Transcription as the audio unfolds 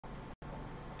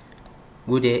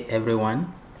Good day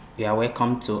everyone, you are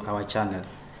welcome to our channel.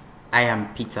 I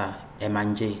am Peter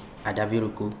Emanje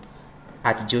Adaviruku.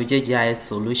 At Geojay QGIS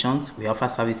Solutions, we offer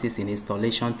services in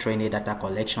installation, training, data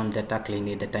collection, data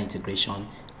cleaning, data integration,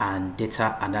 and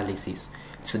data analysis.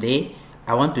 Today,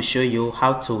 I want to show you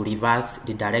how to reverse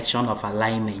the direction of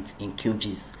alignment in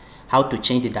QGIS, how to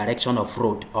change the direction of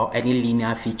road or any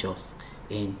linear features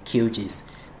in QGIS.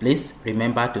 Please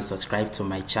remember to subscribe to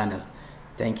my channel.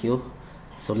 Thank you.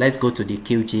 So let's go to the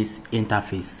QGIS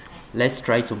interface. Let's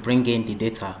try to bring in the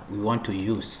data we want to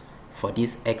use for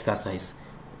this exercise.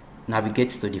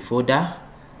 Navigate to the folder.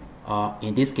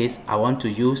 In this case, I want to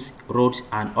use road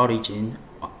and origin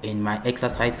in my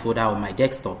exercise folder on my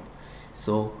desktop.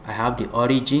 So I have the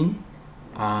origin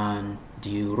and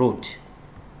the road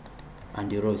and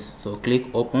the roads. So click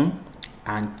open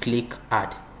and click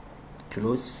add.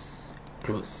 Close.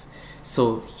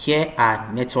 So here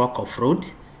are network of road.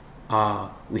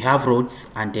 We have roads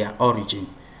and their origin.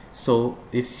 So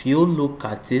if you look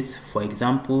at this, for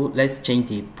example, let's change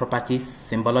the properties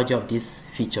symbology of these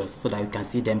features so that we can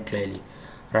see them clearly.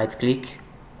 Right click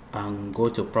and go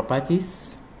to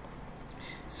properties.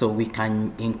 So we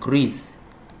can increase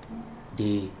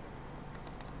the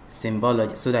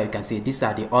symbology so that you can see these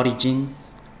are the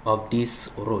origins of this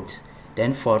road.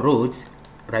 Then for roads,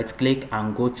 right click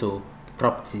and go to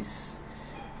properties.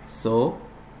 So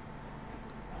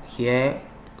here,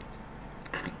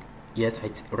 yes,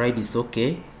 right is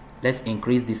okay. Let's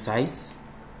increase the size,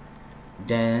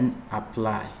 then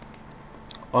apply.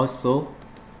 Also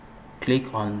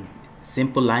click on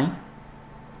simple line,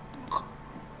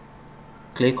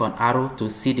 click on arrow to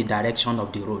see the direction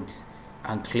of the road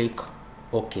and click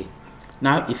OK.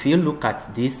 Now if you look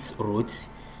at this road,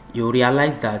 you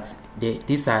realize that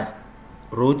these are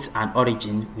roads and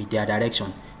origin with their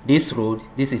direction. This road,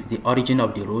 this is the origin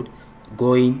of the road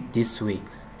going this way.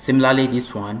 Similarly,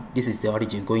 this is the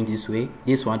origin going this way.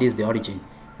 This is the origin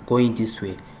going this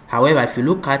way. However, if you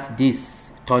look at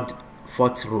this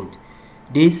fourth road,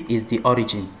 this is the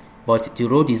origin, but the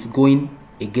road is going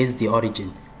against the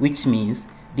origin, which means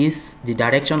the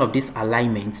direction of this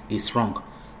alignment is wrong.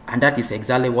 And that is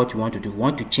exactly what we want to do. We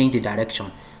want to change the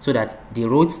direction so that the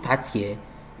road starts here,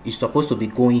 is supposed to be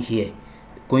going here,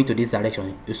 going to this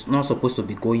direction. It's not supposed to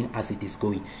be going as it is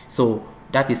going. So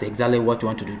that is exactly what you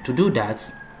want to do. To do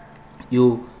that,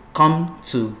 you come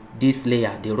to this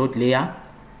layer, the road layer,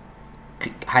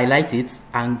 highlight it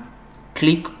and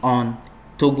click on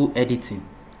toggle editing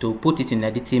to put it in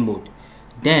editing mode.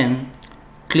 Then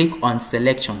click on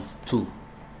selections tool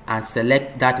and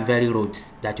select that very road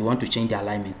that you want to change the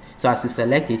alignment. So as you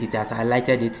select it, it has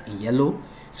highlighted it in yellow,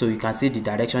 so you can see the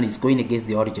direction is going against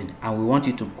the origin, and we want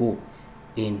it to go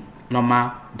in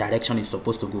normal direction it's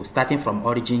supposed to go, starting from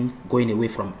origin, going away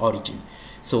from origin.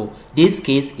 So this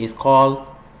case is called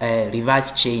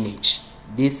reverse chainage.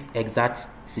 These exact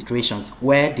situations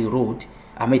where the road,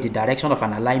 the direction of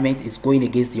an alignment is going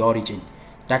against the origin,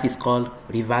 that is called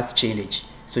reverse chainage.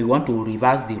 So you want to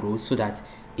reverse the road so that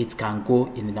it can go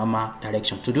in the normal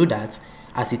direction. To do that,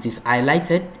 as it is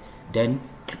highlighted then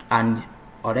and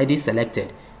already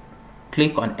selected,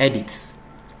 click on edits.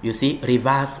 You see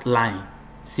reverse line.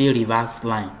 See reverse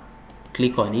line,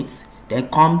 click on it, then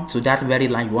come to that very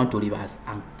line you want to reverse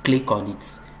and click on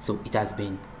it. So it has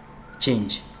been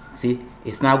changed. See,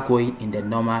 it's now going in the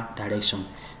normal direction.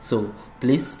 So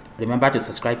please remember to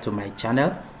subscribe to my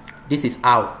channel. This is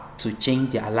how to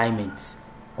change the alignment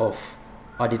of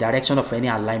or the direction of any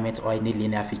alignment or any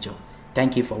linear feature.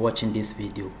 Thank you for watching this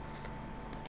video.